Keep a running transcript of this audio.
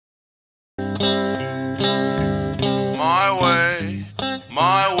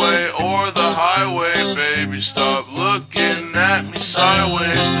My way or the highway, baby. Stop looking at me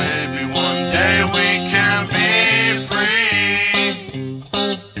sideways. Maybe one day we can be free.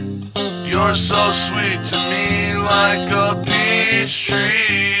 You're so sweet to me, like a peach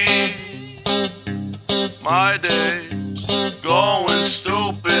tree. My days going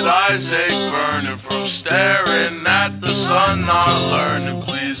stupid, eyes ache, burning from staring at the sun, not learning.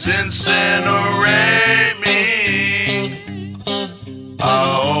 Please incinerate me. I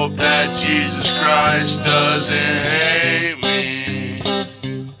hope that Jesus Christ doesn't hate me.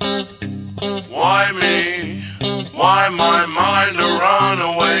 Why me? Why my mind a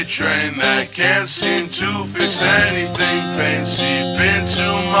runaway train that can't seem to fix anything? Pain seep into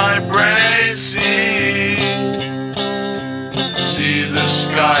my brain. See the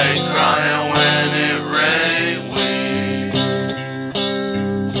sky crying when it rains.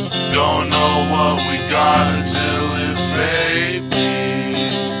 We don't know what we got until it fades.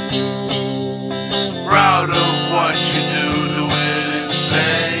 Proud of what you do it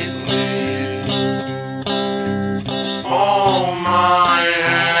insanely. Hold my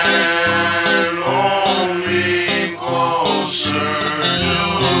hand, hold me closer. Do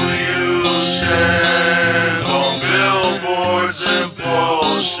you stand on billboards and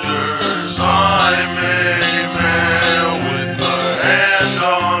posters? I'm a man with a hand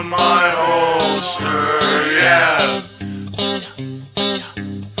on my holster, yeah.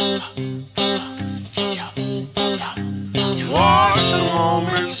 Watch the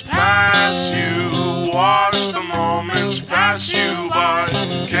moments pass you, watch the moments pass you by.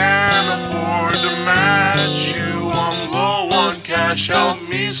 Can't afford to match you, I'm low on cash, help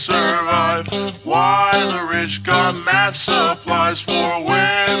me survive. Why the rich got mass supplies for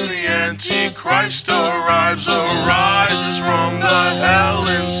when the Antichrist arrives. Arises from the hell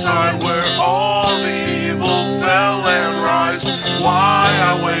inside where all the evil fell and rise. Why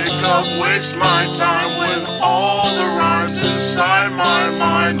I wake up, waste my time when all the rhymes inside my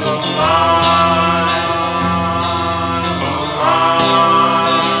mind align.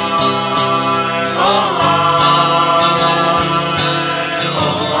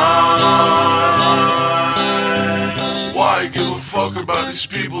 Why give a fuck about these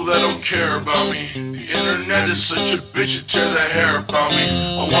people that don't care about me? The internet is such a bitch, it tear the hair about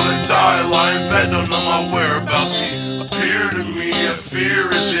me. I wanna die, lie in bed, don't know my whereabouts. See, appear to me, a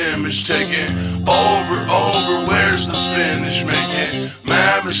fear is image taken over, where's the finish? Making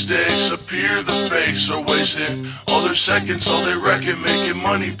mad mistakes, appear the fakes are wasting all their seconds, all they reckon, making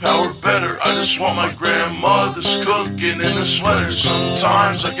money, power better. I just want my grandmother's cooking in a sweater.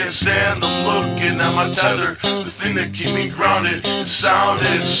 Sometimes I can't stand them looking at my tether. The thing that keep me grounded, it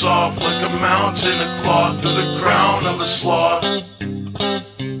sounded soft like a mountain of cloth through the crown of a sloth.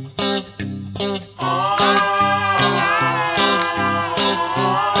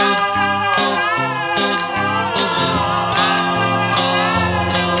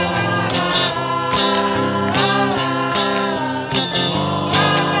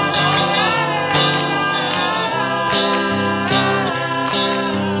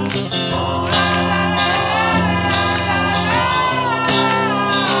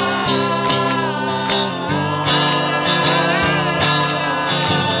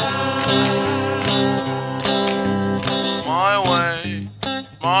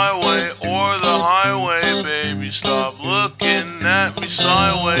 My way or the highway, baby. Stop looking at me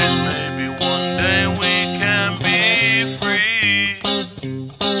sideways. Maybe one day we can be free.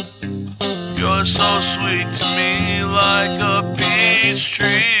 You're so sweet to me, like a peach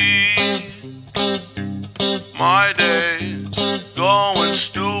tree. My days going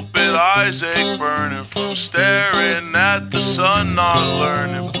stupid, eyes ache, burning from staring at the sun, not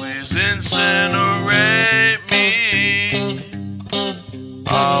learning. Please incinerate me.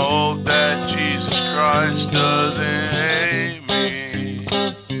 I hope that Jesus Christ doesn't hate me.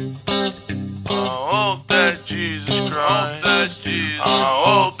 I hope that Jesus Christ, I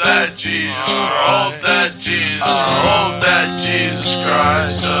hope that Jesus Christ, I hope that Jesus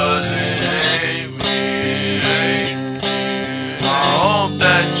Christ doesn't